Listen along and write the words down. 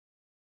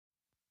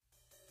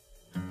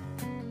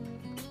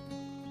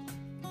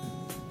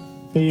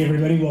Hey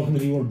everybody, welcome to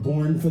the You Were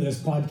Born for This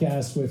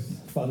podcast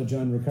with Father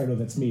John Ricardo.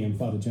 That's me, I'm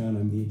Father John.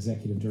 I'm the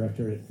executive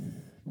director at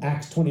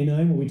Acts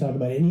 29, where we talk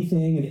about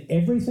anything and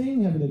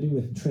everything having to do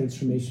with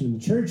transformation in the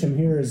church. I'm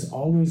here as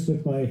always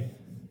with my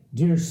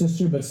dear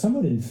sister, but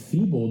somewhat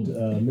enfeebled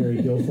Mary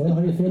Guilfoyle.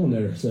 How are you feeling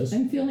there, sis?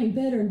 I'm feeling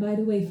better, and by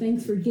the way,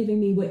 thanks for giving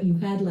me what you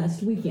had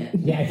last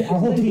weekend. Yeah, our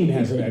whole team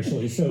has it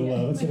actually, so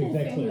let's make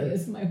that clear.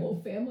 My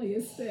whole family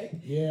is sick.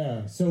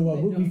 Yeah, so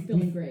I'm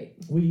feeling great.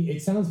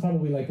 It sounds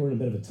probably like we're in a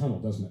bit of a tunnel,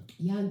 doesn't it?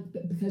 Yeah,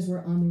 because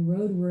we're on the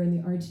road. We're in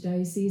the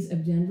Archdiocese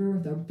of Denver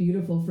with our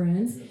beautiful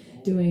friends,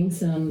 doing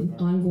some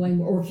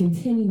ongoing or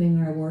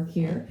continuing our work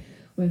here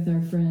with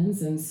our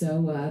friends, and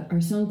so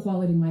our sound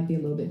quality might be a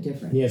little bit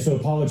different. Yeah, so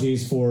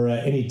apologies for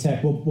any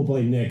tech. We'll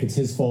blame Nick. It's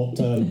his fault.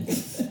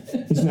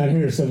 He's not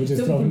here, so we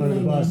just throw him under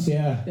the bus.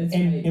 Yeah, that's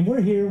right. And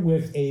we're here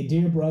with a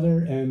dear brother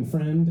and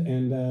friend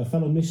and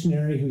fellow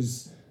missionary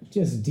who's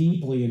just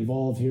deeply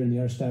involved here in the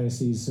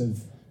Archdiocese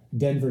of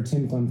Denver,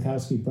 Tim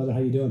Klonkowski. Brother, how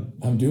you doing?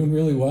 I'm doing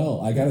really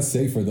well. I gotta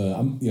say,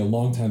 I'm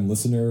long-time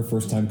listener,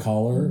 first-time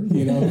caller,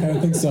 kind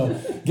of thing. So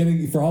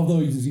for all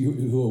those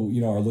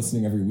who are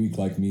listening every week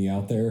like me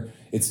out there,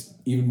 it's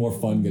even more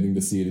fun getting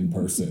to see it in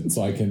person.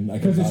 So I can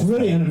because it's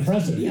really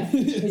unimpressive. Yeah.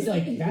 It's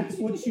like, that's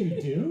what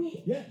you do?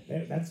 Yeah,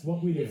 that's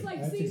what we do. It's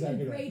like seeing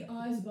the Great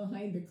Oz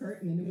behind the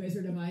curtain in The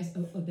Wizard of Oz.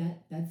 Oh,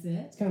 that's it?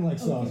 It's kind of like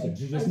sausage.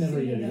 You just never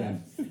eat it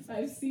again.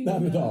 I've seen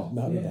Not it. at all.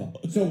 Not at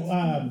all. So,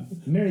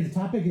 Mary, the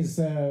topic is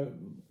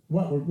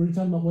what? We're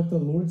talking about what the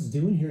Lord's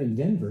doing here in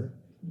Denver.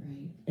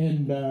 Right.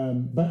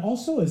 And but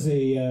also as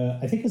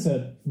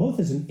both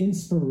as an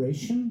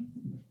inspiration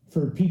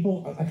for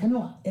people. I kind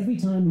of every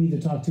time we either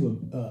talk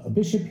to a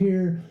bishop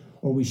here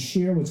or we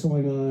share what's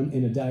going on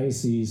in a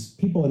diocese,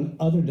 people in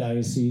other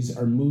dioceses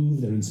are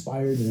moved, they're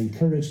inspired, they're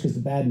encouraged, because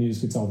the bad news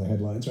gets all the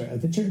headlines, right?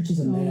 Like, the church is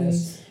a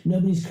mess,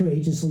 nobody's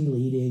courageously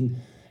leading,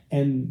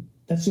 and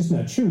that's just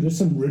not true. There's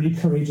some really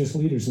courageous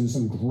leaders and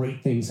some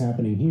great things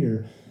happening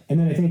here. And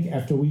then I think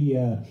after we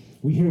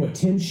hear what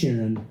Tim's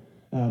sharing,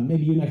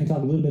 maybe you and I can talk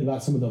a little bit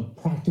about some of the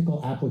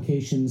practical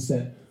applications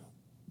that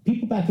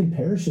people back in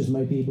parishes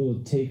might be able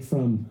to take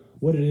from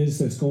what it is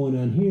that's going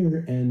on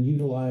here and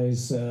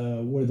utilize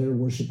where they're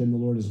worshiping the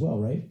Lord as well,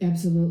 right?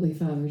 Absolutely,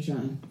 Father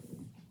John.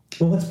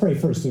 Well, let's pray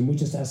first, and we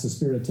just ask the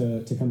Spirit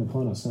to come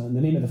upon us. In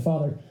the name of the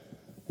Father,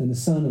 and the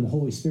Son, and the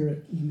Holy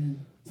Spirit.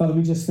 Amen. Father,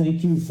 we just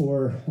thank you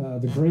for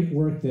the great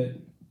work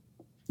that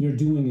you're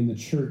doing in the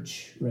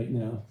church right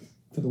now,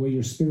 for the way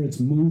your Spirit's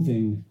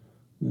moving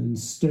and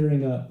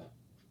stirring up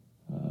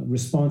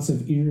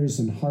responsive ears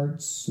and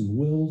hearts and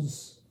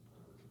wills,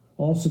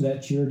 also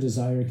that your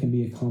desire can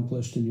be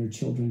accomplished and your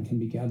children can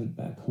be gathered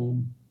back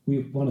home.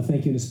 We want to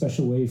thank you in a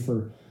special way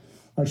for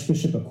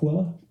Archbishop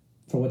Aquila,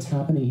 for what's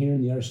happening here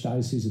in the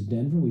Archdiocese of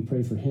Denver. We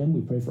pray for him.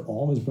 We pray for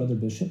all his brother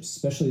bishops,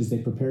 especially as they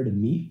prepare to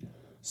meet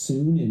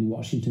soon in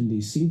Washington,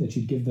 D.C., that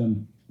you'd give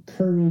them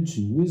courage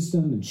and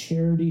wisdom and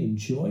charity and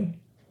joy.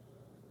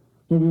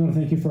 Lord, we want to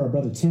thank you for our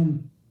brother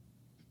Tim,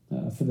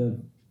 for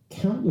the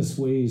countless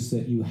ways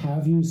that you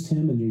have used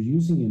him and you're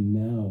using him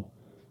now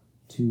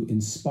to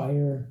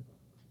inspire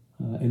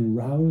and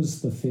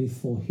rouse the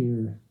faithful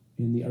here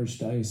in the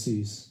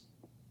Archdiocese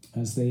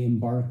as they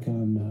embark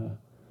on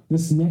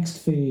this next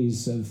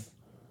phase of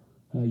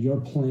your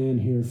plan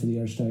here for the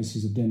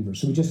Archdiocese of Denver.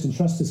 So we just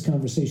entrust this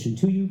conversation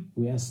to you.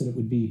 We ask that it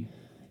would be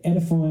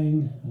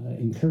edifying,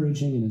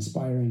 encouraging, and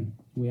inspiring.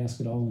 We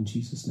ask it all in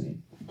Jesus'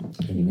 name.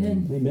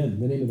 Amen. Amen. In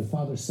the name of the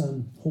Father,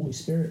 Son, Holy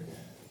Spirit.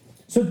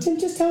 So Tim,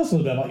 just tell us a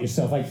little bit about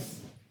yourself. Like,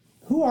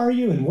 who are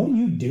you and what do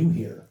you do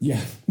here?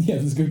 Yeah,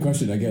 that's a good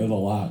question. I get it a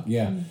lot.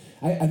 Yeah.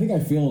 I think I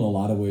feel in a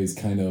lot of ways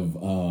kind of,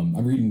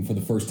 I'm reading for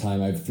the first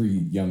time. I have 3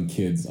 young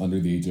kids under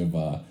the age of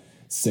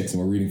 6,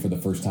 and we're reading for the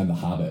first time The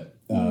Hobbit.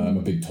 I'm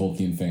a big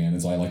Tolkien fan,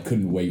 and so I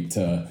couldn't wait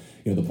to,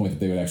 the point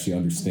that they would actually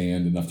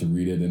understand enough to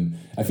read it. And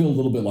I feel a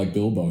little bit like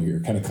Bilbo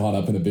here, kind of caught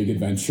up in a big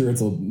adventure.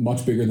 It's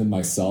much bigger than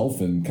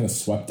myself and kind of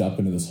swept up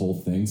into this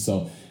whole thing.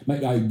 So my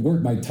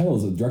title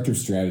is a Director of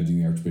Strategy in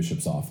the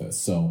Archbishop's Office.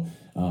 So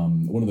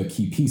one of the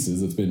key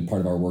pieces that's been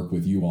part of our work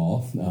with you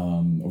all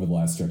over the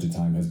last stretch of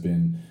time has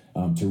been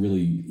to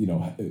really,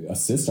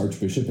 assist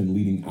Archbishop in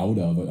leading out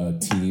of a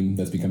team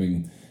that's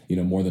becoming,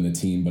 more than a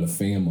team, but a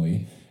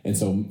family. And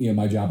so,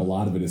 my job, a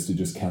lot of it is to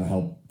just kind of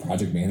help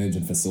project manage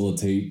and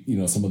facilitate,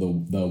 some of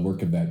the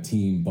work of that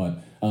team.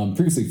 But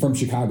previously from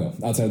Chicago,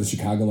 outside of the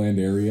Chicagoland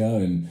area,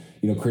 and,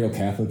 Cradle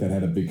Catholic, that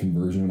had a big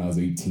conversion when I was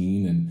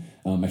 18.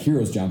 And my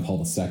hero is John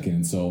Paul II.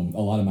 And so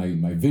a lot of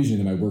my vision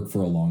and my work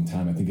for a long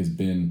time, I think, has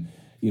been,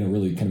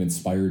 really kind of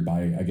inspired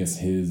by, I guess,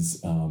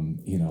 his,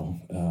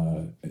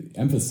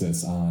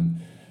 emphasis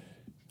on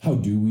how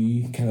do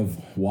we kind of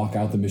walk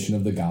out the mission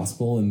of the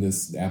gospel in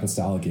this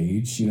apostolic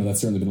age?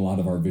 That's certainly been a lot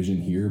of our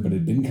vision here, but it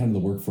had been kind of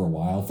the work for a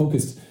while,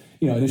 focused,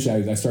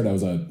 initially I started, I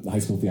was a high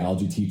school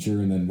theology teacher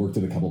and then worked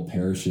at a couple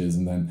parishes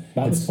and then.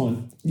 That was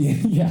fun.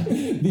 Yeah.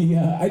 To be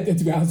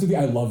honest with you,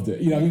 I loved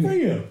it. Good for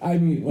you.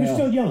 Well, you're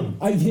still young.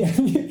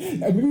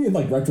 Maybe in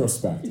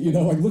retrospect,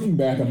 like looking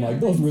back, I'm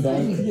like, those were the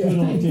good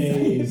old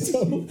days.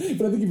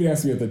 But I think if you'd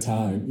asked me at the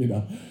time,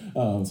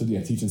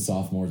 teaching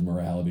sophomores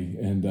morality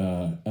and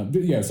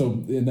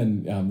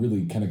then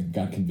really kind of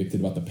got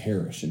convicted about the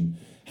parish and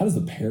how does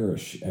the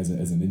parish as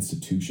an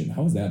institution,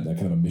 how is that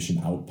kind of a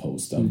mission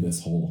outpost of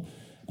this whole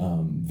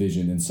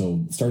vision? And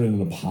so started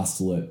an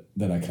apostolate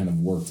that I kind of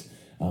worked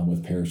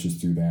with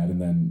parishes through that.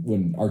 And then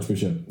when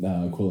Archbishop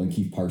Quillen,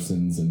 Keith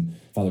Parsons, and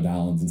Father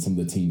Dollins and some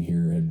of the team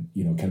here had,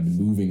 kind of been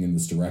moving in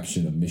this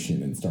direction of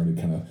mission and started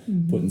kind of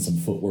putting some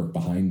footwork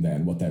behind that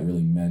and what that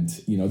really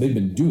meant. They've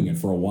been doing it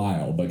for a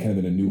while, but kind of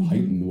in a new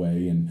heightened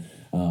way. And,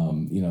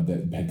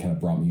 that had kind of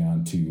brought me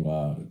on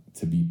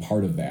to be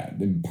part of that.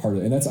 And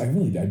that's, I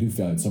do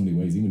feel in so many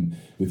ways, even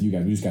with you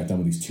guys, we just got done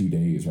with these 2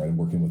 days, right?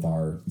 Working with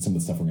some of the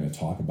stuff we're going to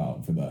talk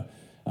about for the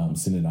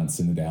Synod on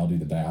Synodality,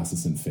 the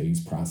diocesan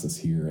phase process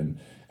here. And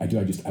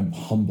I'm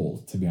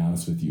humbled, to be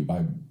honest with you,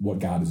 by what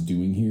God is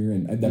doing here.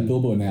 And that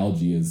Bilbo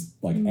analogy is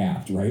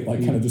apt, right?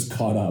 Kind of just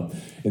caught up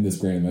in this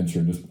grand adventure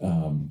and just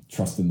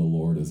trust in the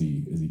Lord as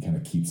he kind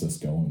of keeps us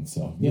going.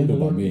 So, and the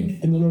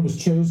Lord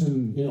was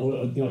chosen,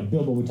 like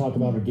Bilbo we talk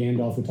about, or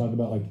Gandalf we talk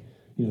about,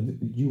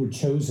 you were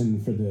chosen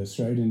for this,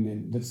 right?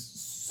 And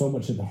that's so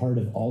much at the heart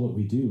of all that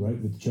we do,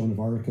 right? With Joan of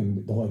Arc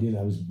and the whole idea that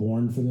I was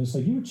born for this.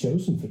 You were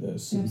chosen for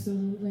this.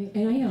 Absolutely.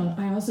 And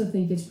I also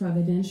think it's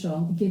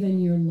providential,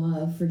 given your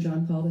love for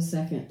John Paul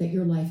II, that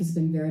your life has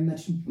been very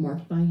much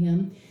marked by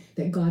him,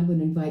 that God would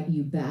invite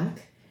you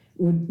back,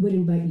 would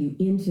invite you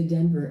into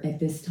Denver at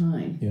this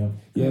time. Yeah.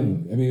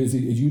 As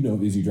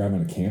you drive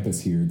on a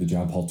campus here, the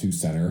John Paul II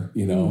Center,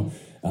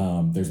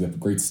 there's a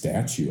great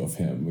statue of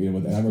him.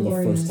 And I remember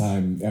the first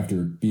time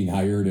after being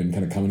hired and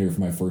kind of coming here for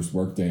my first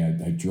work day,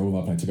 I drove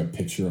up and I took a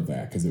picture of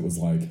that because it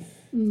was I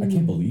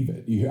can't believe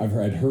it.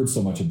 I'd heard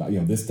so much about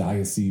this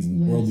diocese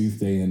and World Youth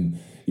Day, and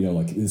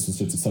this was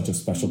just such a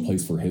special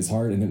place for his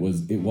heart. And if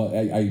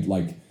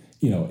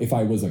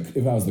I was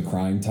the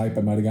crying type,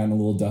 I might have gotten a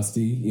little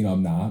dusty.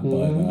 I'm not,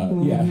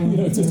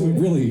 but it's just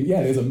really,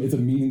 it's a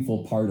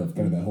meaningful part of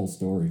kind of that whole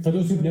story. For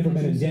those who've never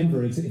been in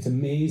Denver, it's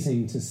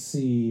amazing to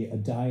see a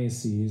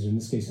diocese, or in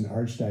this case an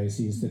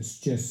archdiocese, that's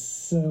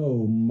just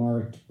so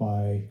marked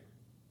by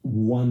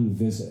one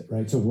visit,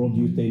 right? So World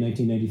Youth Day,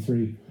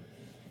 1993.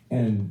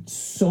 And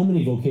so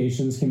many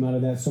vocations came out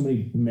of that. So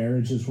many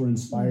marriages were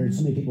inspired.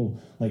 So many people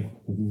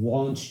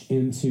launched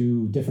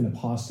into different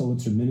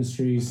apostolates or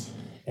ministries.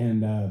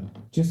 And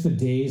just the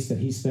days that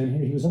he spent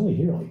here, he was only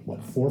here 4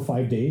 or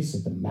 5 days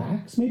at the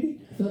max, maybe?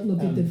 But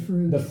look at the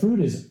fruit. The fruit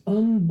is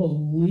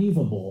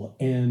unbelievable.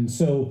 And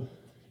so,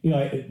 we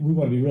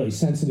want to be really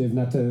sensitive,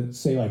 not to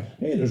say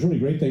hey, there's really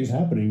great things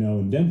happening now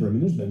in Denver.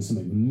 There's been some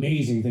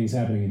amazing things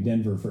happening in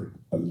Denver for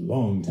a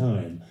long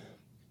time.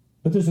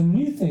 But there's a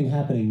new thing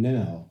happening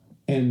now.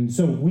 And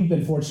so we've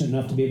been fortunate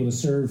enough to be able to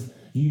serve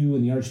you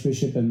and the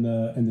Archbishop and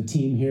the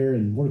team here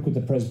and work with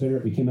the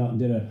Presbyterate. We came out and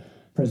did a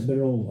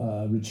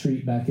presbyteral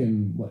retreat back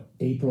in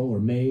April or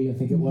May, I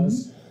think it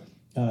was.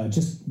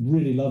 Just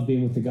really loved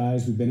being with the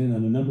guys. We've been in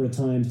on a number of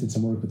times, did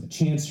some work with the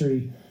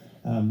Chancery.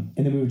 And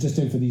then we were just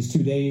in for these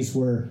 2 days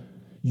where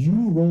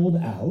you rolled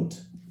out,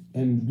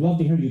 and love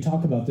to hear you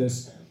talk about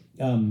this,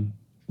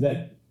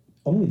 that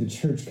only the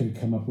church could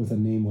come up with a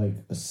name like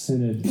a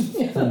synod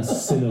on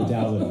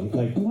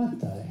synodality. What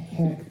the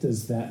heck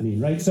does that mean,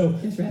 right? So,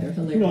 it's rather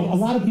hilarious. A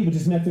lot of people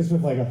just met this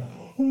with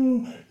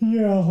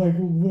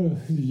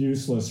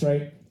useless,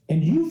 right?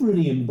 And you've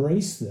really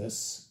embraced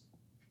this,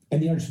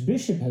 and the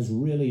Archbishop has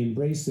really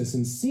embraced this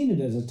and seen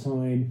it as a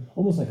time,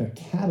 almost like a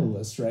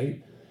catalyst,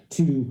 right,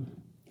 to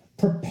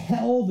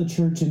propel the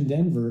church in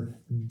Denver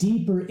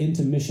deeper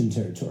into mission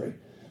territory.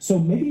 So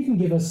maybe you can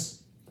give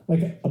us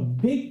a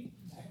big...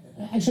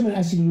 Actually, I'm going to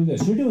ask you to do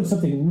this. You're doing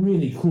something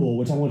really cool,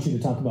 which I want you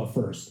to talk about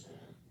first.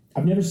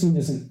 I've never seen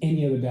this in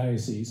any other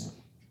diocese.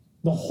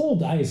 The whole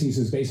diocese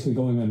is basically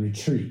going on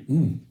retreat.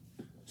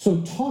 So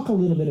talk a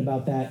little bit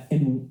about that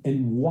and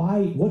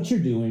why, what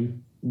you're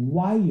doing,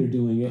 why you're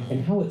doing it,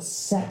 and how it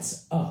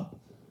sets up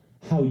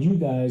how you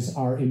guys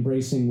are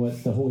embracing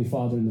what the Holy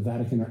Father and the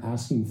Vatican are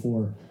asking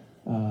for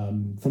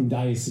from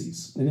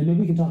dioceses. And then maybe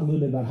we can talk a little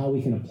bit about how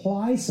we can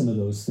apply some of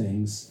those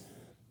things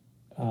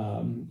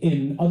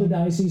in other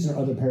dioceses or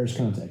other parish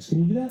contexts.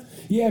 Can you do that?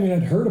 Yeah,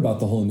 I'd heard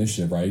about the whole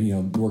initiative, right?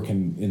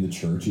 Working in the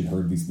church, you'd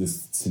heard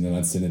this synod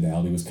on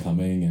synodality was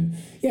coming, and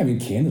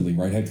candidly,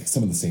 right, I had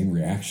some of the same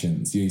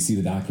reactions. You see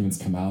the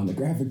documents come out, and the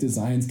graphic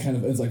designs kind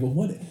of, it's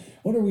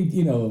what are we,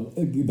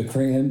 the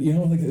crayon,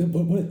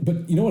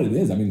 but you know what it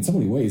is? In so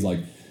many ways,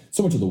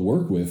 so much of the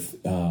work with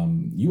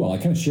you all, I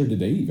kind of shared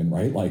today even,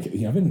 right? I've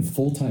been in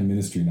full-time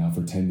ministry now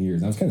for 10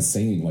 years. And I was kind of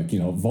saying,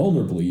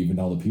 vulnerably, even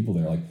to all the people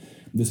there,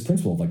 this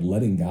principle of like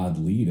letting God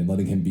lead and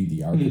letting him be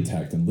the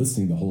architect and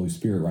listening to the Holy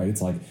Spirit, right?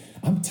 It's like,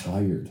 I'm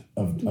tired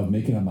of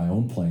making up my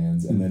own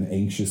plans and then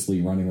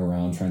anxiously running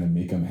around trying to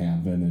make them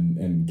happen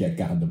and get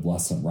God to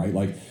bless them, right?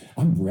 Like,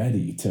 I'm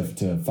ready to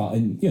follow.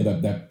 And,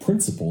 that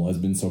principle has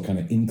been so kind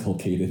of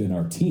inculcated in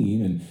our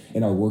team and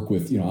in our work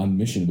with, on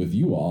mission with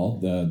you all,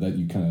 that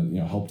you kind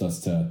of, helped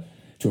us to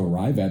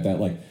arrive at that,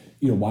 like,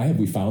 why have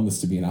we found this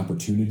to be an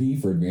opportunity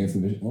for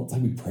advancing the mission? Well, it's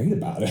like we prayed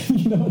about it,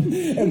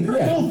 and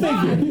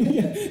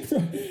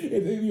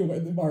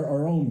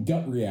our own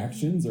gut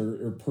reactions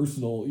or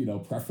personal,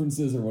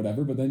 preferences or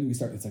whatever. But then we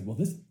start, it's like, well,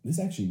 this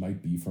actually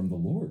might be from the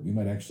Lord. We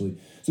might actually,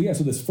 so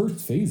this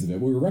first phase of it,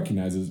 what we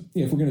recognize is,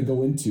 if we're going to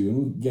go into, and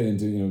we'll get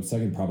into,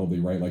 second probably,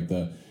 right, like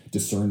the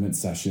discernment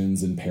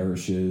sessions in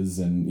parishes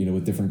and,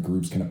 with different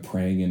groups kind of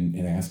praying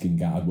and asking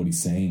God what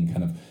he's saying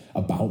kind of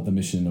about the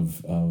mission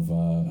of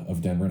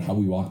Denver and how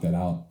we walk that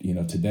out,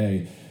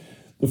 today.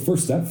 The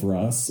first step for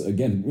us,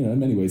 again, in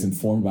many ways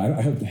informed by,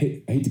 I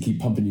hate to keep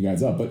pumping you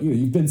guys up, but,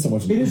 you've been so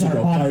much. It is our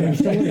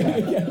podcast.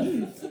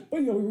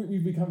 But,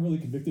 we've become really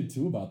convicted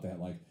too about that.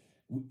 Like,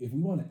 if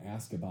we want to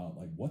ask about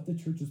like what the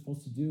church is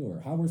supposed to do or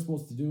how we're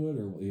supposed to do it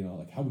or,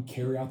 like how we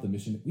carry out the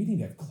mission, we need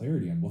to have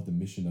clarity on what the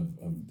mission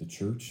of the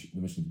church,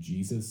 the mission of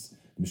Jesus,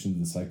 the mission of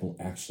the disciple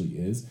actually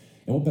is.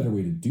 And what better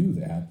way to do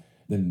that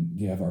than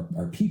you have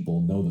our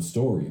people know the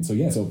story. And so,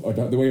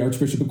 the way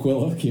Archbishop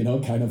Aquila,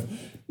 kind of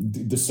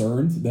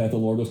discerned that the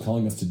Lord was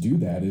calling us to do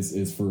that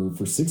is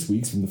for 6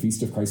 weeks from the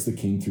Feast of Christ the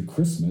King through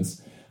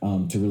Christmas,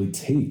 to really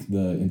take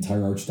the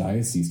entire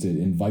archdiocese, to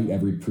invite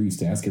every priest,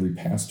 to ask every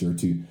pastor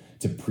to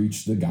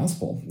preach the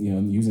gospel,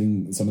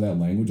 using some of that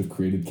language of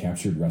created,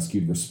 captured,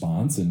 rescued,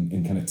 response,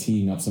 and kind of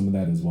teeing up some of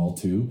that as well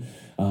too.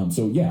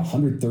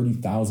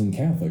 130,000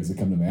 Catholics that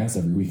come to Mass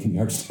every week in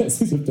the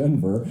Archdiocese of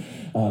Denver,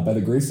 by the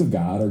grace of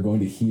God, are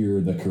going to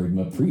hear the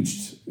Kerygma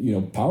preached,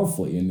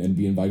 powerfully and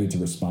be invited to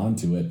respond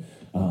to it,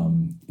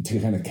 to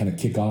kind of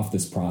kick off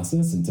this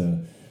process and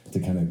to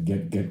kind of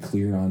get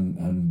clear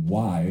on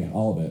why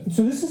all of it.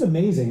 So this is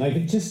amazing.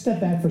 Like, just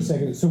step back for a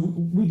second. So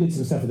we did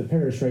some stuff at the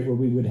parish, right, where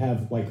we would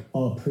have like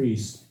a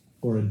priest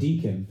or a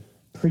deacon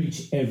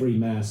preach every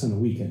Mass on a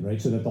weekend,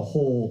 right, so that the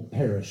whole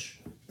parish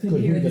could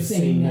hear the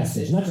same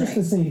message. Not just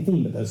the same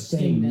theme, but the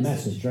same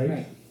message,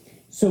 right?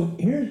 So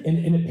here,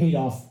 and it paid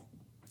off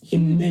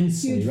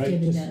immensely, huge right?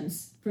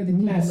 Dividends for the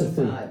people of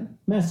God.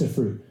 Massive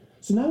fruit.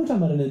 So now we're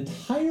talking about an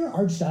entire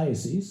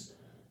archdiocese.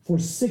 For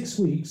 6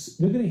 weeks,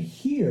 they're going to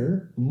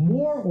hear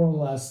more or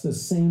less the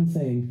same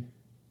thing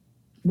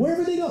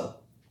wherever they go.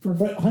 For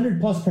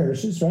 100 plus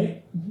parishes,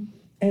 right? Mm-hmm.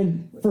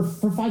 And for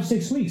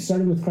 5-6 weeks,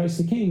 starting with Christ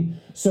the King.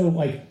 So,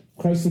 like,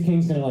 Christ the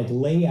King's going to, like,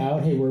 lay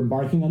out, hey, we're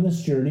embarking on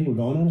this journey. We're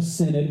going on a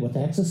synod. What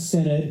the heck's a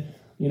synod?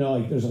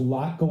 There's a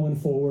lot going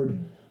forward.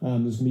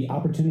 There's going to be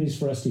opportunities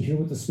for us to hear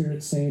what the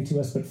Spirit's saying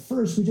to us. But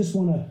first, we just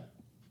want to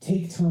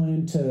take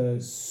time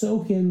to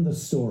soak in the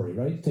story,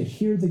 right? To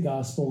hear the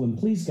gospel and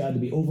please God to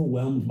be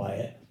overwhelmed by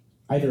it,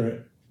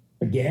 either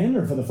again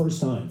or for the first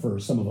time for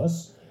some of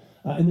us,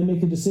 and then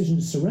make a decision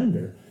to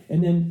surrender.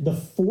 And then the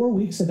 4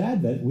 weeks of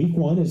Advent, week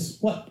 1 is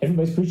what?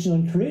 Everybody's preaching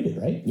on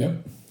created, right?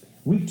 Yep.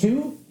 Week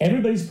 2,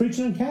 everybody's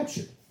preaching on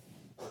captured.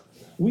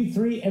 Week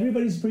 3,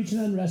 everybody's preaching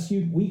on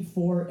rescued. Week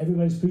 4,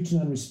 everybody's preaching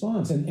on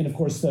response. And of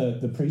course,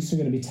 the priests are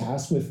going to be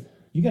tasked with,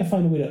 you got to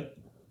find a way to,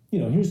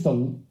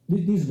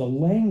 these are the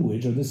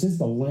language, or this is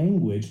the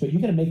language, but you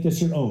got to make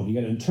this your own. You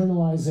got to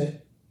internalize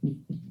it. You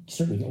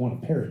certainly don't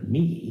want to parrot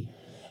me.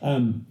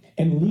 And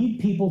lead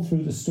people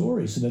through the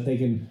story so that they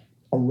can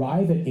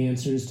arrive at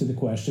answers to the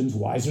questions,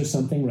 why is there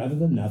something rather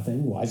than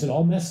nothing? Why is it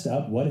all messed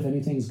up? What, if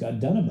anything's got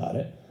done about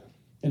it?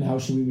 And how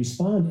should we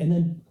respond? And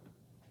then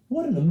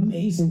what an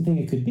amazing thing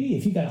it could be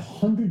if you got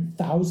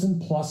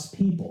 100,000 plus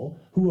people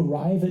who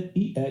arrive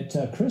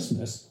at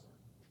Christmas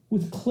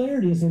with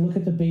clarity as they look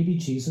at the baby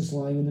Jesus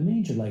lying in the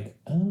manger, like,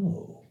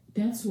 oh.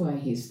 That's why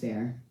he's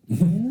there.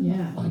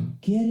 Yeah. I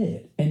get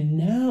it. And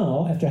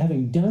now, after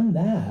having done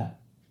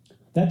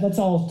that's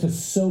all to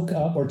soak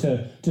up or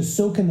to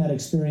soak in that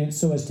experience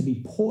so as to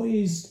be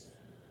poised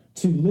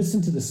to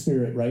listen to the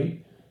Spirit,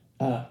 right,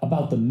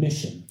 about the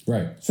mission.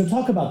 Right. So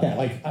talk about that.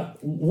 Like,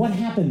 what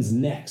happens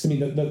next? I mean,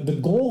 the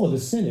goal of the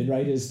Synod,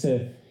 right, is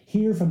to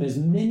hear from as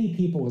many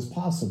people as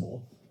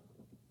possible.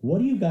 What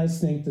do you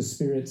guys think the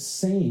Spirit's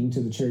saying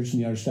to the church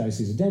in the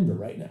Archdiocese of Denver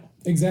right now?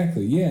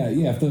 Exactly. Yeah.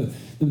 If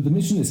the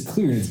mission is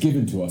clear and it's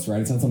given to us, right?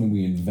 It's not something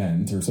we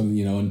invent or something,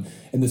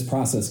 and this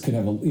process could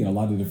have a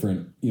lot of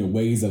different,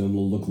 ways that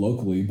it'll look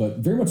locally, but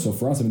very much so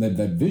for us. I mean,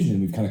 that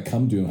vision we've kind of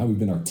come to and how we've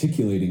been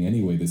articulating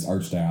anyway, this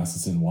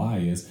archdiocesan why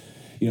is,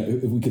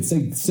 if we could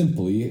say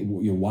simply,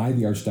 why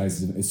the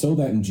archdiocese is so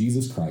that in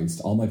Jesus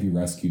Christ all might be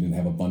rescued and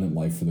have abundant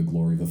life for the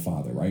glory of the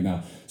Father. Right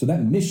now, so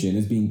that mission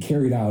is being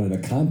carried out in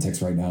a context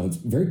right now that's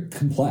very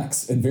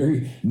complex and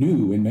very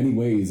new in many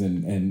ways,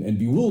 and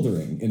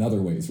bewildering in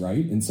other ways.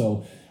 Right, and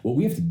so what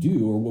we have to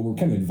do, or what we're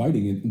kind of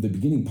inviting in the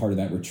beginning part of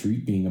that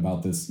retreat, being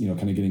about this,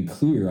 kind of getting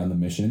clear on the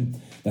mission.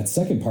 That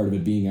second part of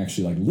it being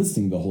actually like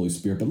listening to the Holy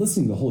Spirit, but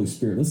listening to the Holy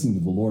Spirit, listening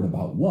to the Lord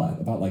about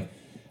what? About like,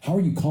 how are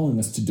you calling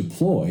us to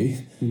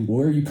deploy?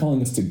 Where are you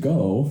calling us to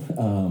go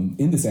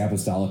in this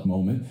apostolic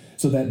moment,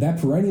 so that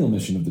perennial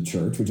mission of the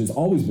church, which has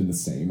always been the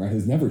same, right,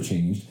 has never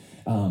changed,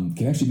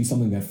 can actually be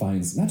something that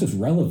finds not just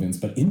relevance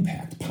but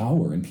impact,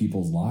 power in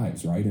people's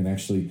lives, right, and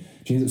actually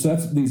change it. So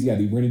that's these. Yeah,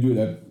 we're going to do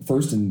that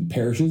first in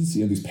parishes,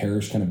 these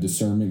parish kind of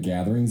discernment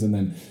gatherings, and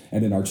then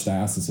at an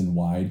archdiocesan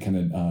wide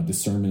kind of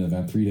discernment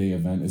event, 3-day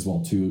event as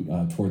well too,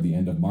 toward the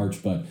end of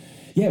March. But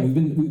yeah,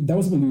 that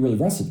was something we really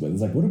wrestled with.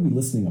 It's like, what are we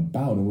listening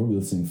about and what are we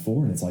listening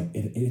for? And it's like,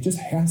 it just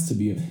has to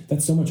be,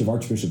 that's so much of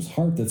Archbishop's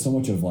heart. That's so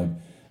much of like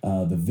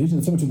the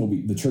vision, so much of what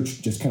the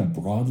church just kind of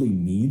broadly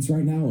needs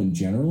right now in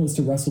general is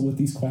to wrestle with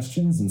these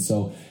questions. And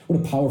so what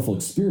a powerful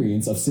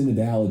experience of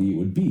synodality it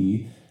would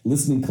be,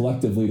 listening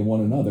collectively to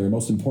one another, and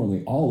most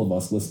importantly, all of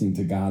us listening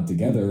to God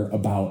together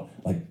about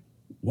like,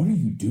 what are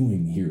you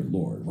doing here,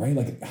 Lord, right?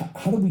 Like,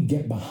 how do we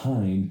get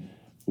behind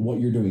what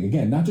you're doing?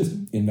 Again, not just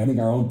inventing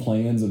our own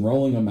plans and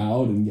rolling them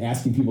out and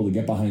asking people to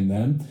get behind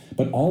them,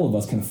 but all of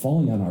us kind of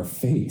falling on our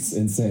face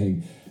and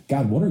saying,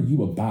 God, what are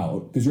you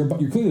about? Because you're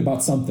clearly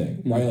about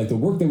something, right? Like the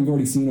work that we've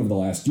already seen over the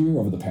last year,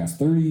 over the past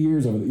 30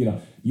 years,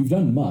 you've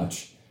done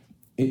much,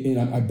 and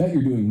I bet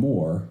you're doing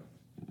more.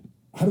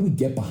 How do we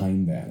get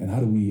behind that, and how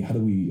do we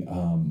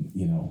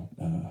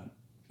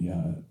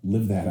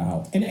live that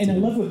out? And I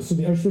love what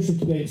the Archbishop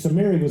today. So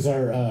Mary was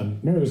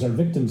our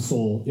victim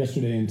soul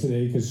yesterday and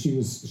today because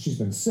she's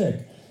been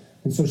sick,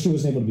 and so she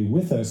wasn't able to be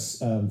with us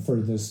for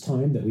this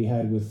time that we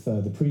had with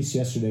the priests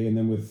yesterday, and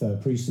then with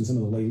priests and some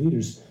of the lay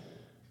leaders.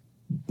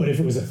 But if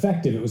it was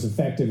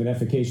effective and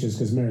efficacious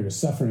because Mary was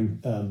suffering,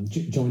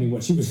 joining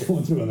what she was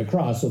going through on the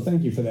cross. So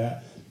thank you for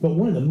that. But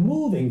one of the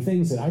moving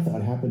things that I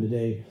thought happened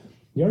today,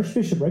 the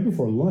Archbishop right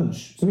before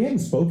lunch. So we hadn't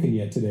spoken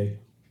yet today.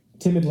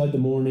 Tim had led the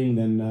morning,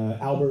 then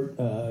Albert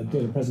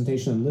did a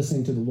presentation on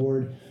listening to the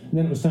Lord, and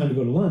then it was time to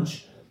go to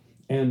lunch.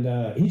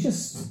 And he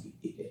just,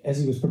 as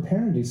he was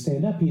preparing to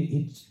stand up,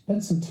 he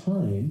spent some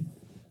time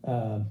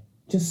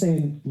just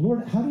saying,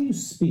 Lord, how do you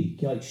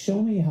speak? Like,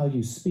 show me how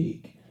you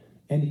speak.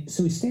 And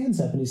so he stands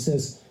up and he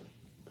says,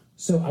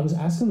 so I was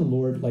asking the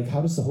Lord, like,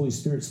 how does the Holy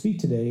Spirit speak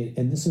today?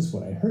 And this is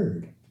what I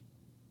heard.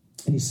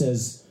 And he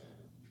says,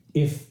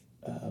 if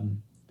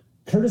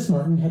Curtis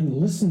Martin hadn't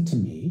listened to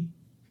me,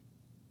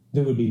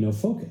 there would be no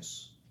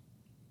focus.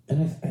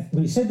 And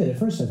when he said that at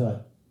first, I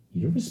thought,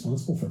 you're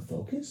responsible for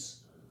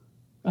focus?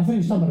 I thought he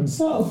was talking about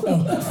himself.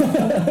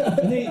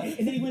 and then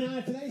he went on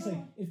after that. He's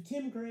like, if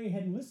Tim Gray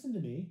hadn't listened to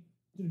me,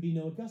 there'd be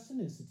no Augustine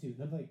Institute.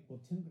 And I'm like, well,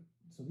 Tim,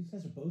 so these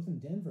guys are both in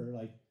Denver.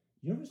 Like,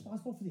 you're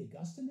responsible for the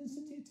Augustine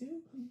Institute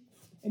too?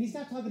 And he's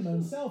not talking about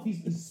himself.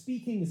 He's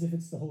speaking as if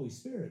it's the Holy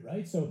Spirit,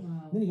 right? So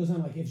Then he goes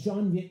on like, if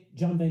John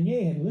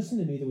Vanier hadn't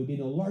listened to me, there would be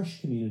no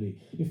L'Arche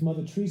community. If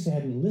Mother Teresa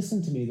hadn't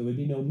listened to me, there would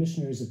be no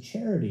missionaries of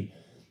charity.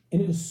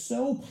 And it was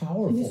so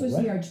powerful. And this was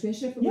right? the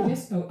Archbishop? Yeah.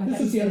 This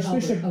was the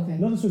Archbishop. Okay.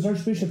 No, this was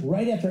Archbishop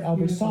right after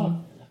Albert's talk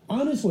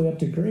on his way up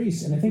to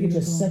Grace. And I think it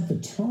just set the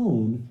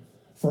tone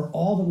for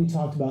all that we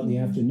talked about in the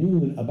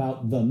afternoon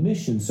about the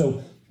mission.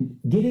 So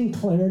getting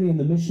clarity in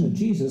the mission of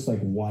Jesus, like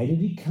why did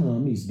he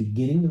come? He's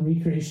beginning the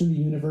recreation of the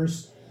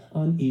universe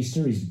on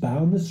Easter. He's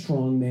bound the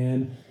strong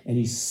man, and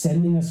he's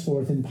sending us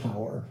forth in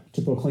power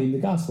to proclaim the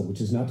gospel,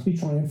 which is not to be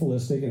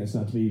triumphalistic, and it's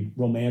not to be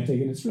romantic,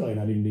 and it's really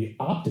not even to be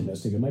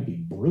optimistic. It might be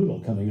brutal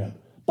coming up.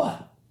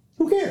 But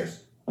who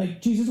cares?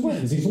 Like, Jesus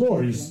wins. He's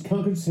Lord. He's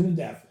conquered sin and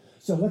death.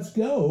 So let's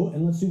go,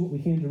 and let's do what we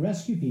can to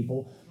rescue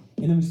people.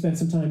 And then we spent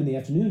some time in the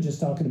afternoon just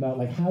talking about,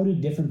 like, how do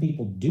different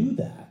people do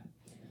that?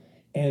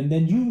 And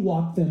then you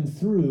walk them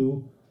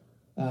through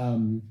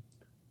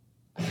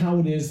how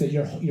it is that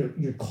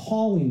you're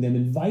calling them,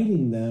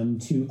 inviting them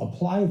to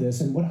apply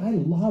this. And what I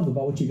love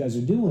about what you guys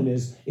are doing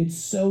is it's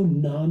so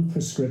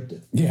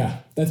non-prescriptive. Yeah,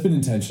 that's been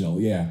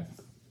intentional. Yeah,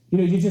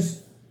 you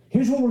just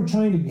here's where we're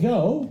trying to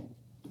go,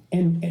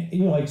 and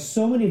like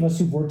so many of us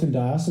who've worked in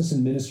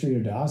diocesan ministry or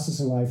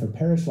diocesan life or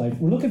parish life,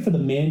 we're looking for the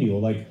manual.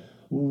 Like,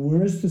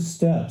 where's the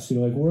steps?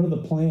 Like, what are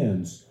the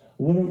plans?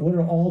 What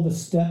are all the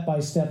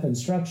step-by-step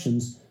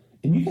instructions?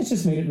 And you guys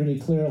just made it really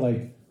clear,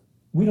 like,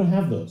 we don't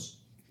have those.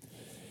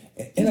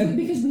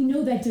 Because we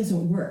know that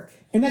doesn't work.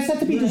 And that's not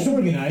to be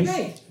disorganized.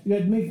 Right. You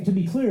got to make to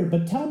be clear,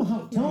 but tell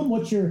them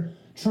what you're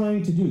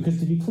trying to do. Because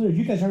to be clear,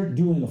 you guys aren't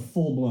doing a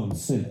full-blown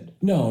synod.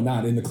 No,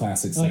 not in the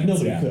classic sense. Like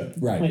nobody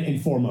could, right? In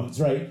 4 months,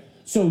 right?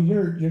 So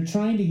you're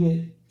trying to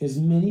get as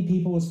many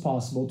people as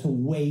possible to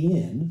weigh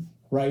in,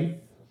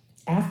 right?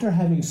 After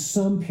having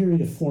some period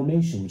of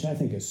formation, which I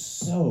think is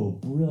so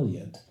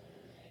brilliant.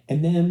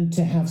 And then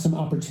to have some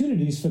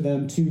opportunities for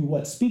them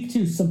to speak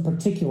to some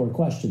particular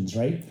questions,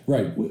 right?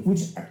 Right. Which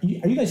are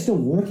you guys still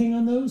working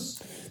on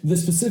those? The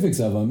specifics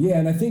of them, yeah.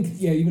 And I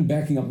think, even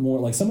backing up more,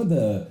 like some of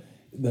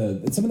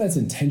some of that's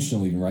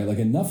intentional, even, right? Like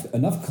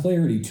enough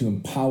clarity to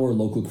empower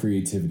local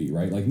creativity,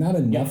 right? Like not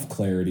enough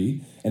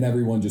clarity, and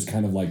everyone just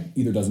kind of like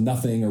either does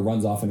nothing or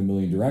runs off in a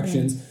million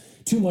directions.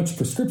 Too much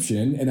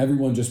prescription, and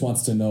everyone just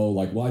wants to know,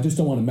 like, well, I just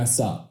don't want to mess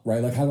up,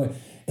 right? Like, how do I?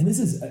 And this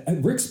is,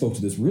 Rick spoke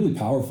to this really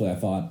powerfully, I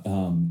thought,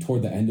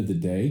 toward the end of the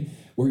day,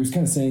 where he was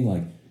kind of saying,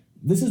 like,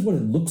 this is what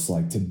it looks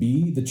like to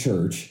be the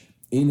church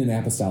in an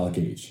apostolic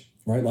age,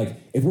 right? Like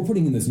if we're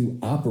putting in this new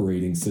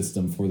operating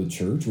system for the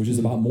church, which is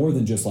about more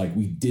than just like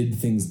we did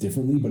things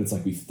differently, but it's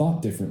like we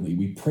thought differently,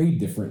 we prayed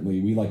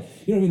differently, we like,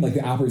 you know what I mean? Like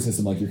the operating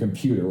system, like your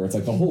computer, where it's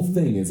like the whole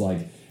thing is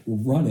like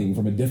running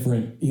from a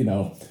different, you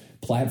know,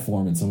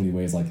 platform in so many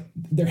ways. Like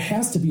there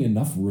has to be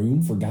enough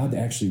room for God to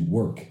actually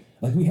work.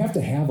 Like we have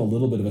to have a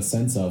little bit of a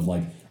sense of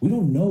like, we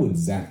don't know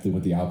exactly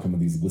what the outcome of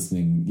these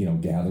listening, you know,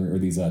 gathering or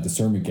these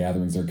discernment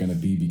gatherings are going to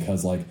be,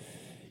 because like,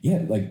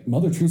 yeah, like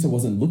Mother Teresa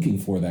wasn't looking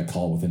for that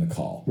call within a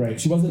call.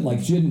 Right. She wasn't like,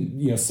 she didn't,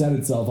 you know, set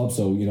itself up.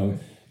 So, you know,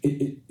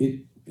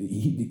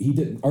 he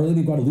did. Our Lady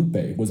of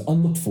Guadalupe was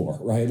unlooked for,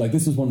 right? Like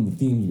this is one of the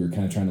themes we were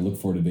kind of trying to look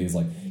for today is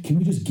like, can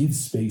we just give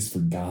space for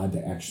God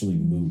to actually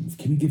move?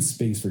 Can we give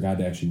space for God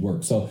to actually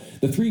work? So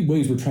the three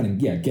ways we're trying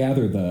to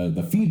gather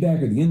the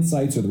feedback or the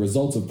insights or the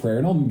results of prayer,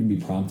 and all of them can be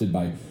prompted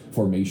by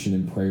formation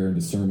and prayer and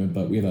discernment,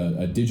 but we have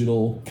a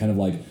digital kind of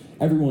like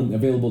everyone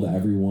available to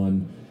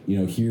everyone. You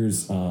know,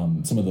 here's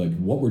some of the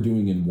what we're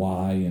doing and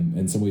why,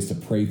 and some ways to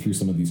pray through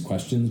some of these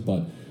questions,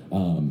 but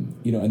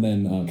you know, and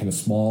then kind of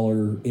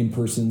smaller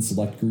in-person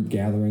select group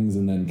gatherings,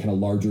 and then kind of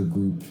larger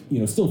group, you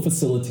know, still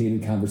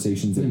facilitated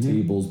conversations at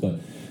tables, but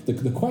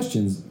the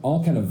questions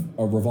all kind of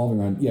are revolving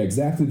around,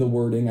 exactly the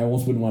wording. I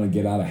almost wouldn't want to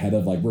get out ahead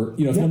of like, we're,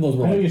 you know, it's one of those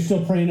where I know like, you're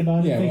still praying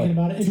about it, thinking like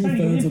about it, and trying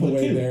to get 2/3 of the input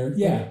way too. there.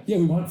 Yeah,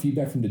 we want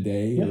feedback from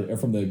today or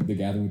from the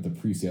gathering with the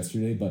priest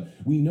yesterday, but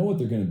we know what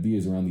they're going to be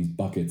is around these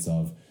buckets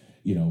of,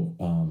 you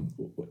know,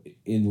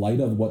 in light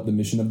of what the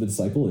mission of the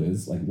disciple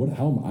is, like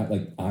how am I,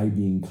 like I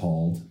being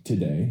called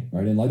today,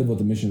 right? In light of what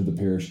the mission of the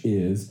parish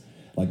is,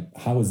 like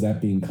how is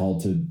that being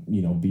called to,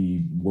 you know,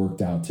 be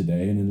worked out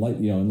today? And in light,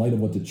 you know, in light of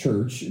what the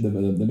church, the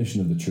mission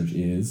of the church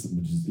is,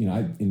 which is, you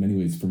know, in many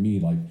ways for me,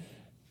 like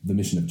the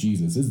mission of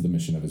Jesus is the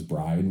mission of his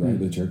bride, right?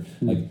 The church,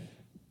 like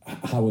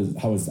how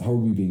are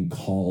we being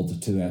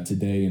called to that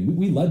today? And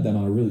we led them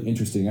on a really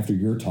interesting, after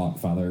your talk,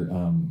 Father,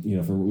 you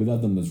know, we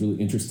led them this really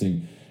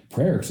interesting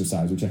prayer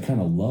exercise, which I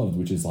kind of loved,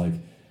 which is like,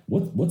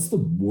 what's the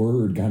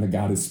word kind of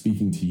God is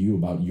speaking to you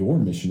about your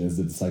mission as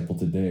a disciple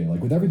today?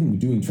 Like with everything we're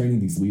doing, training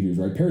these leaders,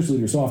 right? Parish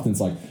leaders, so often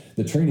it's like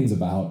the training's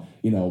about,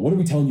 you know, what are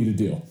we telling you to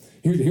do?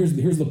 Here's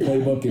the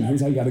playbook, and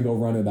here's how you got to go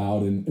run it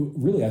out. And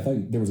really, I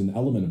think there was an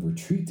element of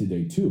retreat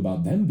today too,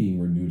 about them being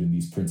renewed in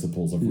these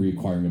principles of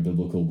reacquiring a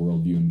biblical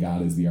worldview and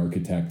God as the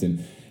architect,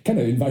 and kind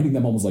of inviting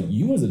them almost like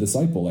you as a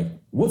disciple, like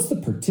what's the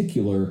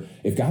particular,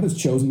 if God has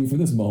chosen you for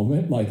this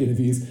moment, like, and if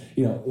he's,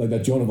 you know, like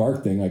that Joan of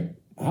Arc thing, like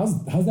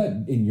how's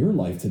that in your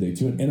life today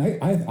too? And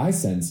I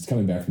sensed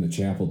coming back from the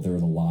chapel that there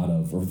was a lot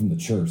of, or from the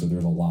church, that there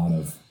was a lot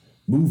of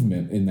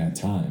movement in that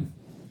time.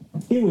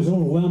 It was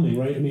overwhelming,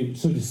 right? I mean,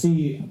 so to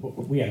see,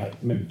 we had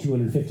like maybe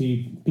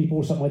 250 people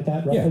or something like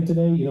that roughly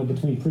today, you know,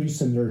 between priests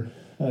and their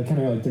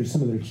kind of like there's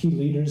some of their key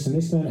leaders, and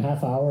they spent a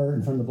half hour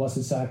in front of the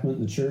Blessed Sacrament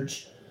in the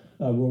church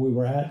where we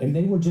were at, and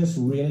they were just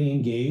really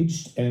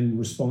engaged and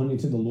responding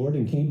to the Lord,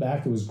 and came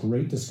back. There was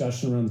great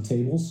discussion around the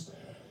tables.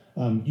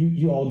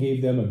 You all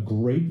gave them a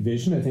great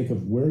vision, I think,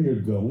 of where you're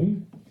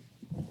going,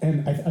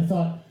 and I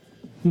thought,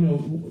 you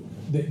know,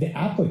 the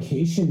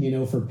application, you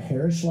know, for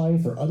parish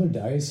life or other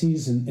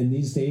dioceses in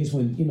these days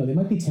when, you know, they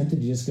might be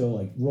tempted to just go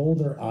like roll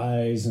their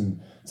eyes and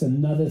it's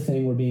another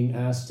thing we're being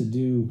asked to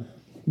do.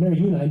 Mary,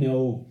 you and I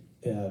know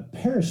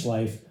parish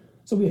life.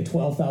 So we had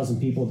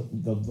 12,000 people,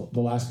 the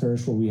last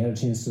parish where we had a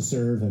chance to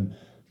serve, and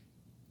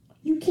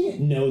you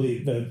can't know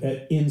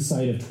the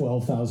insight of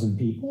 12,000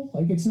 people.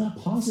 Like it's not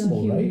possible,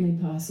 it's not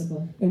humanly right?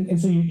 Possible.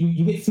 And so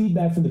you get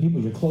feedback from the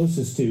people you're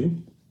closest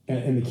to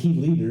and the key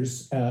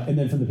leaders, and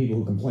then from the people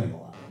who complain a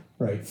lot.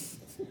 Right.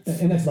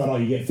 And that's about all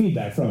you get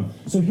feedback from.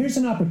 So here's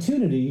an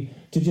opportunity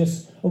to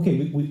just,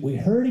 okay, we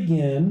heard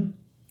again,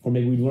 or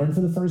maybe we learned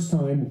for the first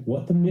time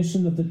what the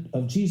mission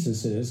of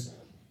Jesus is.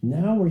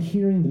 Now we're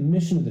hearing the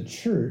mission of the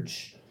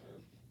church,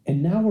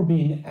 and now we're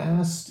being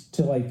asked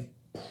to like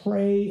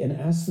pray and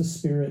ask the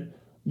Spirit,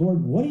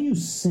 Lord, what are you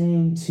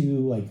saying to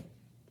like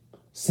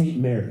St.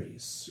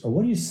 Mary's? Or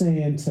what are you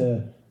saying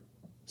to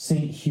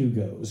St.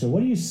 Hugo's? Or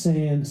what are you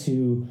saying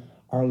to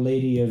Our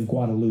Lady of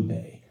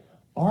Guadalupe?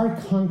 Our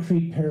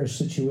concrete parish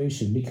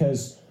situation,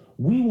 because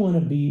we want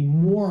to be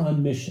more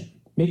on mission.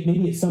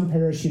 Maybe at some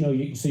parish, you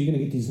know, so you're going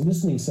to get these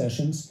listening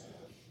sessions,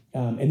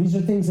 and these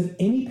are things that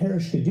any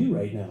parish could do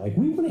right now. Like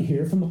we want to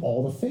hear from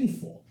all the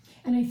faithful.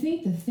 And I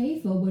think the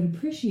faithful would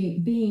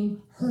appreciate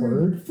being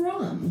heard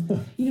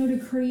from, you know,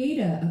 to create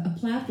a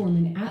platform,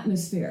 an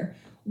atmosphere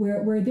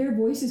where their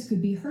voices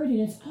could be heard. And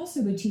it's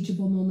also a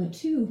teachable moment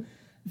too,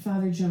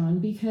 Father John,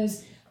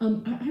 because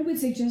I would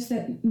suggest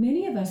that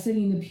many of us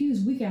sitting in the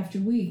pews week after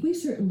week, we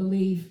certainly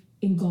believe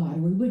in God,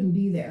 or we wouldn't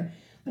be there.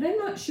 But I'm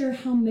not sure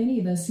how many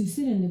of us who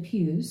sit in the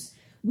pews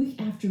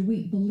week after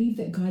week believe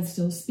that God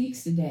still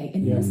speaks today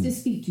and wants to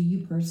speak to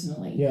you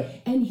personally. Yeah.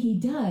 And he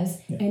does,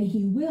 and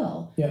he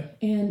will. Yeah.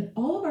 And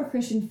all of our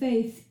Christian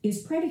faith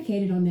is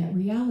predicated on that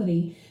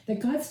reality that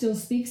God still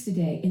speaks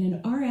today. And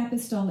in our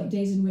apostolic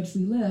days in which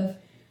we live,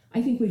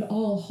 I think we'd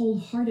all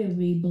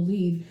wholeheartedly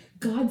believe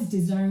God's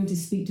desiring to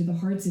speak to the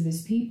hearts of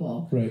his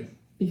people. Right.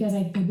 because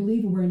I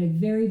believe we're in a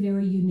very,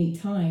 very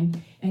unique time,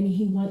 and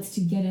he wants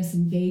to get us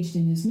engaged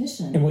in his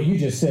mission. And what you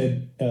just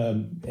said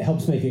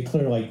helps make it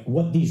clear, like,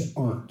 what these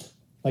aren't.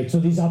 Like, so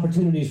these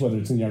opportunities, whether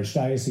it's in the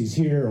Archdiocese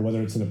here or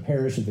whether it's in a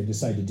parish, if they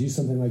decide to do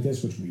something like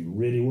this, which would be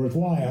really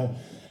worthwhile,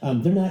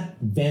 they're not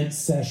vent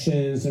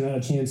sessions. They're not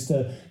a chance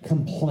to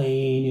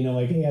complain, you know,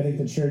 like, hey, I think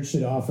the church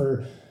should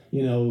offer,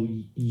 you know,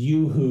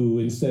 Yoo-hoo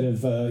instead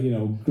of, you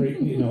know, great,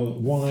 you know,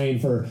 wine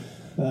for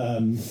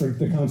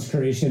the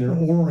consecration, or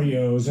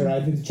Oreos, or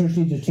I think the church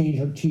needs to change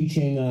her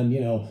teaching on, you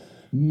know,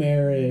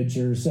 marriage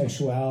or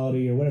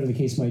sexuality or whatever the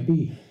case might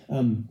be.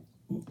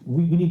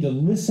 We need to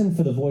listen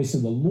for the voice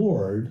of the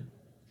Lord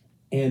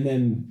and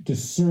then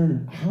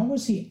discern how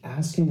is he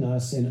asking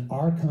us in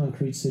our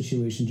concrete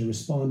situation to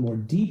respond more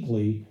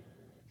deeply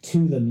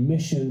to the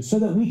mission so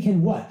that we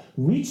can what?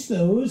 Reach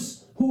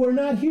those who are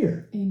not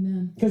here.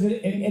 Amen. Because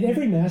at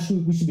every Mass,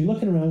 we should be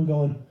looking around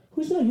going,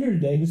 who's not here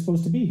today who's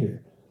supposed to be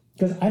here?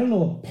 Because I don't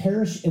know a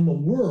parish in the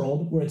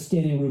world where it's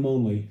standing room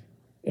only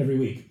every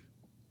week.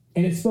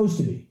 And it's supposed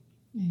to be.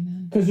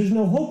 Amen. Because there's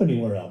no hope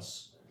anywhere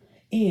else.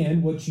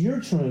 And what you're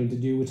trying to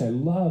do, which I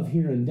love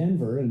here in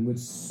Denver, and which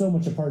is so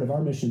much a part of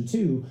our mission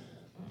too,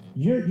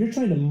 you're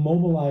trying to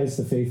mobilize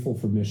the faithful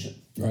for mission.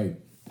 Right.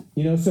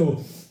 You know,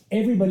 so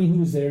everybody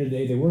who is there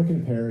today, they work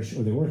in a parish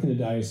or they work in a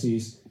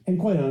diocese, and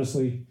quite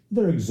honestly,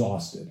 they're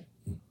exhausted.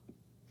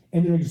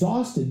 And they're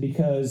exhausted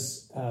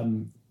because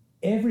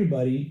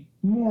everybody,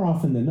 more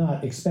often than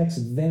not, expects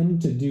them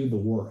to do the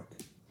work.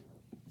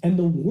 And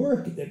the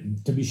work,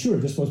 to be sure,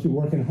 they're supposed to be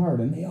working hard,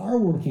 and they are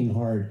working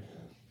hard.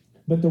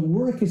 But the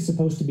work is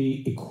supposed to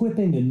be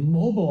equipping and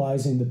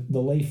mobilizing the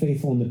lay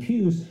faithful in the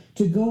pews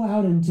to go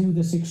out and do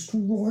this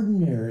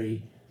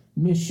extraordinary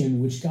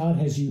mission which God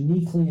has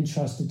uniquely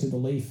entrusted to the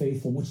lay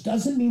faithful, which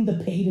doesn't mean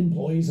the paid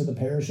employees of the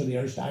parish or the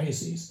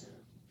archdiocese.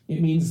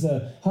 It means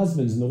the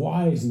husbands and the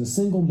wives and the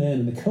single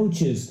men and the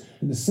coaches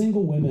and the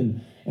single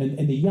women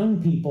and the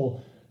young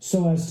people,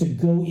 so as to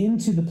go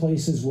into the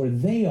places where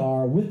they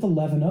are with the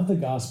leaven of the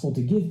gospel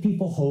to give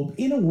people hope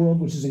in a world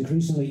which is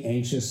increasingly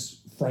anxious,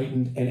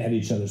 frightened, and at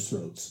each other's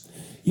throats.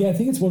 Yeah, I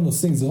think it's one of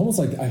those things. It's almost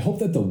like I hope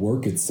that the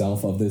work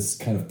itself of this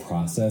kind of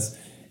process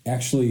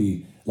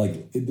actually,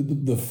 like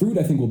the fruit,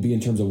 I think, will be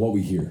in terms of what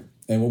we hear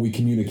and what we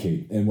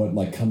communicate and what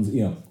like comes,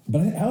 you know.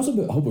 But I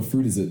also hope a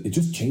fruit is that it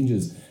just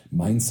changes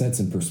mindsets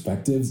and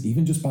perspectives,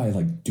 even just by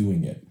like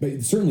doing it.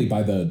 But certainly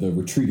by the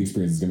retreat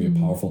experience is going to be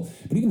powerful.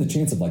 But even the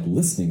chance of like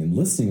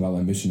listening about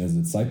my mission as a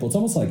disciple, it's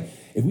almost like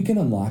if we can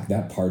unlock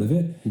that part of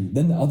it,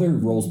 then the other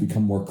roles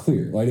become more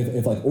clear. Right?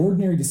 If like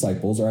ordinary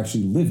disciples are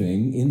actually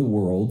living in the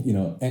world, you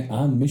know, and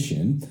on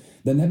mission,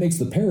 then that makes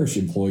the parish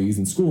employees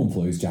and school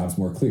employees' jobs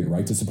more clear,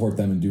 right? To support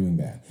them in doing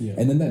that. Yeah.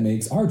 And then that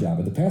makes our job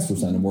at the Pastoral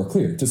Center more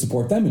clear, to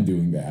support them in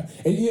doing that.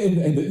 And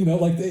you know,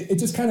 like, it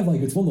just kind of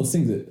like, it's one of those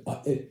things that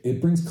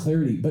it brings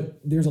clarity, but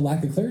there's a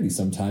lack of clarity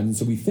sometimes. And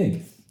so we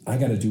think, I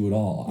got to do it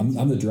all.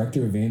 I'm the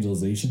director of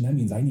evangelization. That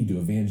means I need to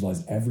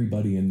evangelize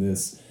everybody in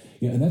this.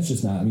 You know, and that's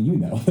just not, I mean, you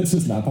know, that's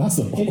just not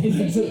possible. So, can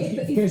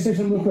I say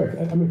something real quick?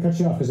 I'm going to cut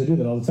you off because I do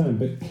that all the time.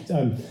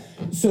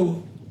 But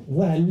so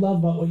what I love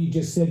about what you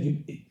just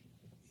said,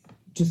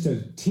 just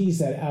to tease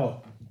that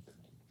out,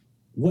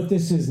 what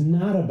this is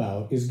not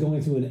about is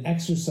going through an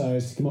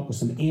exercise to come up with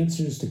some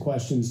answers to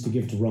questions to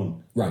give to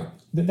Rome. Right.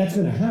 That's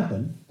going to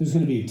happen. There's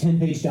going to be a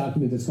 10-page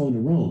document that's going to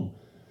Rome.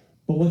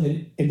 But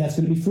and that's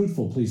going to be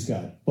fruitful, please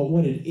God. But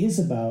what it is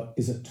about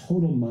is a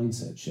total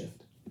mindset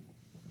shift.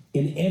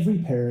 In every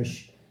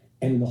parish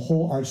and in the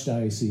whole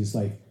archdiocese,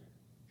 like,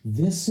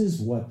 this is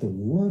what the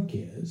work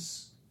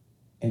is.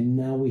 And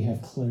now we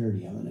have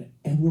clarity on it.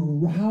 And we're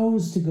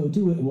roused to go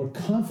do it. And we're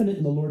confident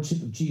in the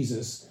Lordship of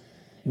Jesus.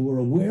 And we're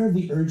aware of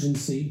the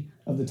urgency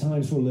of the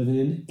times we're living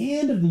in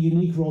and of the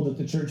unique role that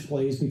the church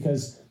plays,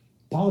 because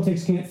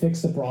politics can't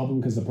fix the problem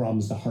because the problem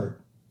is the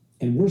heart.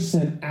 And we're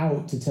sent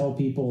out to tell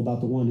people about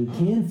the one who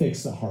can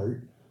fix the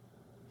heart.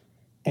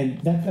 And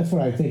that's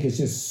what I think is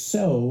just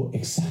so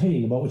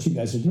exciting about what you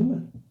guys are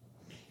doing.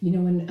 You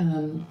know,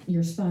 when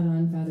you're spot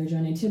on, Father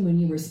John, and Tim, when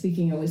you were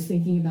speaking, I was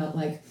thinking about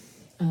like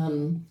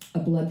a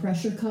blood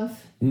pressure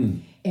cuff.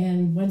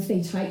 And once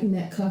they tighten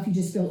that cuff, you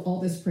just feel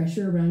all this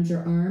pressure around your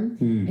arm.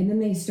 And then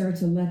they start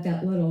to let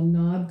that little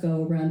knob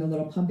go around the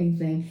little pumping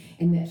thing,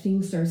 and that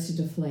thing starts to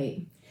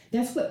deflate.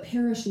 That's what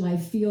parish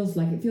life feels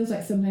like. It feels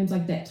like sometimes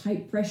like that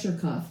tight pressure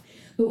cuff.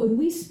 But when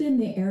we spin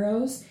the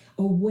arrows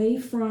away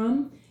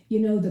from, you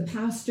know, the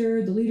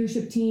pastor, the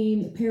leadership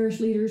team, the parish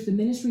leaders, the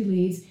ministry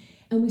leads,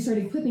 and we start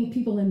equipping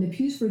people in the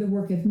pews for the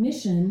work of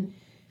mission,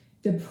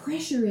 the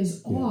pressure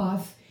is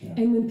off. Yeah.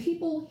 And when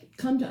people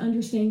come to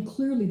understand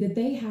clearly that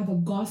they have a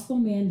gospel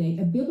mandate,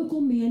 a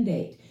biblical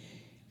mandate,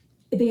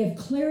 they have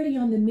clarity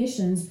on the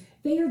missions,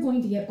 they are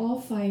going to get all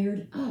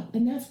fired up.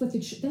 And that's what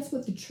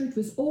the church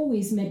was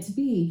always meant to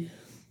be.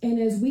 And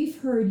as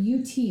we've heard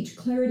you teach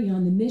clarity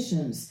on the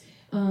missions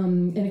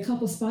in a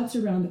couple spots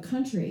around the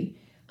country,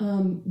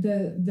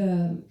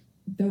 the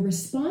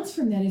response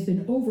from that has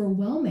been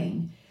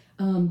overwhelming.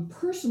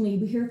 Personally,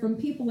 we hear from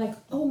people like,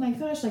 oh my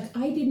gosh, like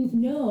I didn't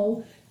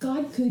know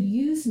God could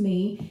use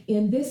me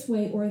in this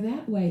way or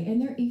that way.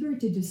 And they're eager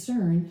to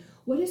discern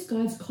what is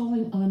God's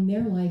calling on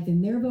their life,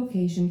 in their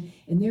vocation,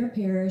 in their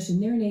parish, in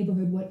their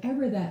neighborhood,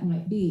 whatever that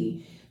might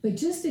be. But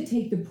just to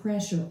take the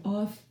pressure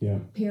off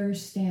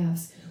parish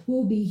staffs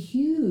will be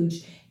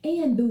huge.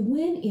 And the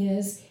win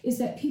is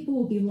that people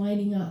will be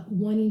lining up,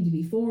 wanting to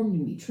be formed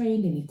and be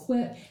trained and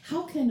equipped.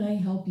 How can I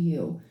help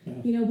you? Yeah.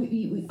 You know,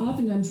 we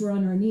oftentimes we're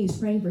on our knees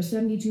praying for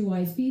 72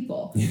 wise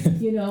people,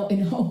 you know,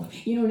 and hope,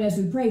 you know, and as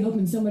we pray,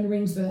 hoping someone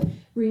rings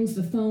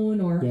the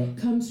phone or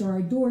comes to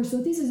our door.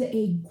 So this is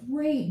a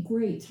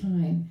great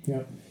time.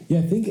 Yeah. Yeah,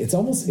 I think it's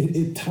almost,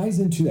 it ties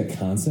into that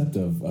concept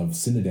of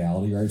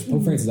synodality, right?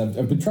 Pope Francis,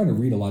 I've been trying to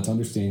read a lot to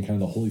understand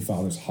kind of the Holy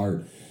Father's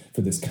heart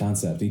for this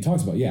concept. And he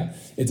talks about,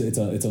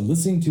 it's a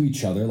listening to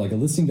each other, like a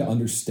listening to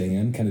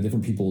understand kind of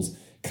different people's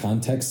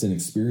contexts and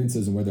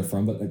experiences and where they're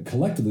from, but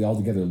collectively all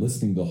together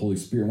listening to the Holy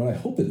Spirit. And what I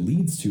hope it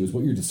leads to is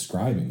what you're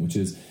describing, which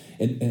is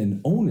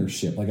an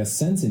ownership, like a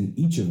sense in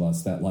each of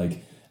us that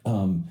like,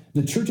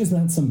 the church is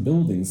not some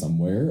building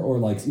somewhere or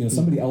like, you know,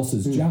 somebody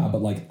else's job,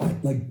 but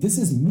like this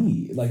is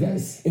me. Like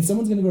if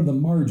someone's going to go to the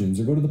margins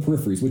or go to the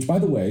peripheries, which by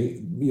the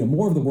way, you know,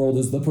 more of the world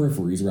is the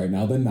peripheries right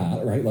now than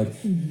not, right? Like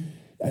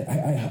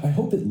I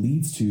hope it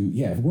leads to,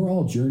 if we're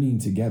all journeying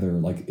together,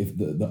 like if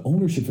the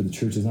ownership for the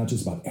church is not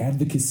just about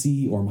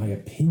advocacy or my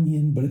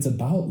opinion, but it's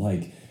about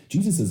like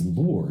Jesus is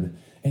Lord.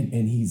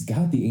 And he's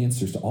got the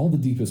answers to all the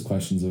deepest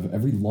questions of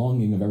every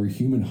longing of every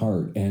human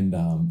heart, and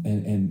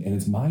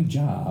it's my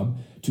job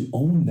to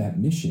own that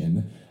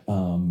mission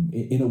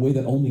in a way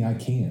that only I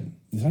can.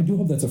 And I do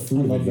hope that's a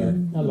fruit of it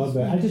here. I love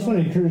that. I just want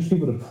to encourage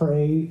people to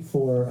pray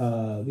for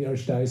the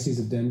Archdiocese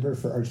of Denver,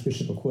 for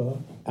Archbishop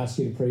Aquila. Ask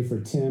you to pray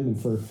for Tim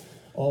and for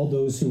all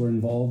those who are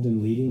involved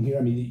in leading here.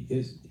 I mean,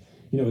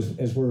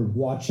 as we're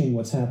watching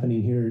what's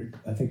happening here,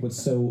 I think what's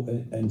so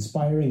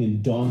inspiring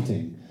and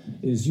daunting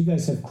is you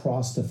guys have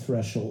crossed a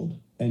threshold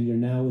and you're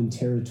now in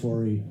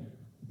territory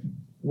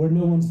where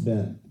no one's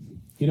been.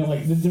 You know,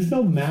 like there's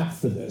no map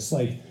for this.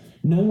 Like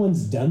no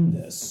one's done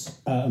this.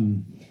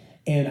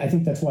 And I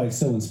think that's why it's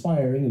so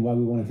inspiring and why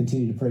we want to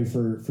continue to pray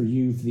for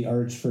you, for the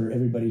Arch, for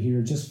everybody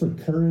here, just for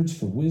courage,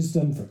 for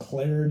wisdom, for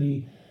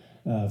clarity,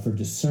 for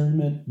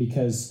discernment,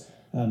 because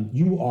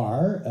you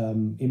are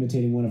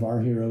imitating one of our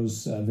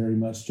heroes very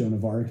much, Joan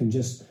of Arc, and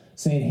just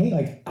saying, hey,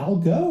 like, I'll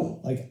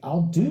go, like,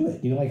 I'll do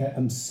it. You know, like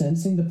I'm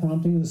sensing the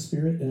prompting of the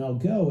Spirit and I'll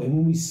go. And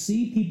when we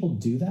see people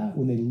do that,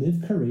 when they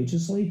live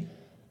courageously,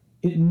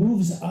 it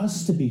moves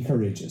us to be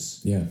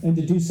courageous and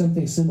to do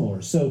something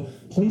similar. So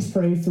please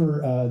pray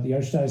for the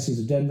Archdiocese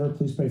of Denver.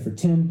 Please pray for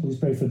Tim. Please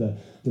pray for the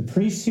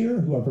priests here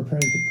who are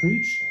preparing to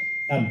preach.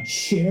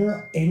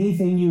 Share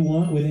anything you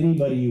want with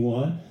anybody you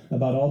want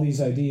about all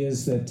these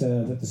ideas that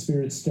the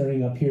Spirit's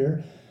stirring up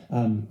here.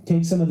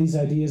 Take some of these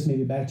ideas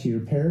maybe back to your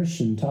parish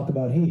and talk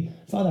about, hey,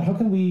 Father, how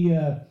can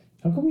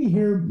we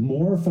hear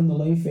more from the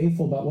lay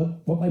faithful about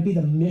what might be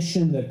the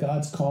mission that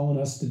God's calling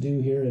us to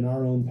do here in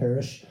our own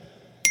parish?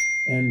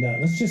 And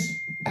let's just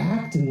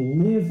act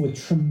and live with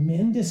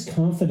tremendous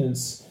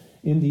confidence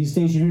in these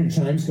days. You're hearing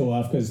chimes go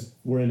off because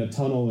we're in a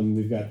tunnel and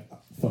we've got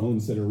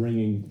phones that are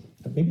ringing.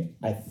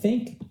 I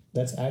think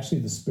that's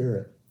actually the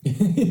Spirit.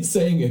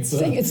 saying it's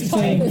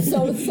time to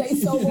say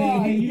so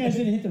long. Hey, you guys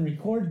didn't hit the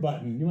record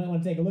button. You might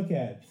want to take a look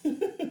at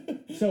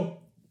it. So,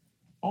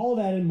 all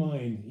that in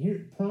mind,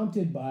 here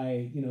prompted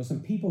by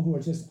some people who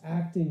are just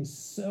acting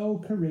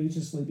so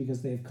courageously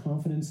because they have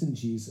confidence in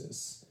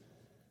Jesus.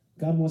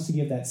 God wants to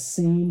give that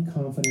same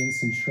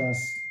confidence and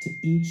trust to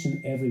each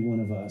and every one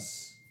of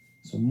us.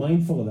 So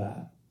mindful of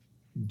that.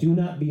 Do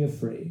not be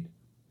afraid.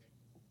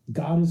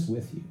 God is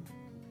with you,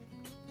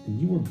 and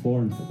you were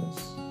born for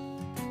this.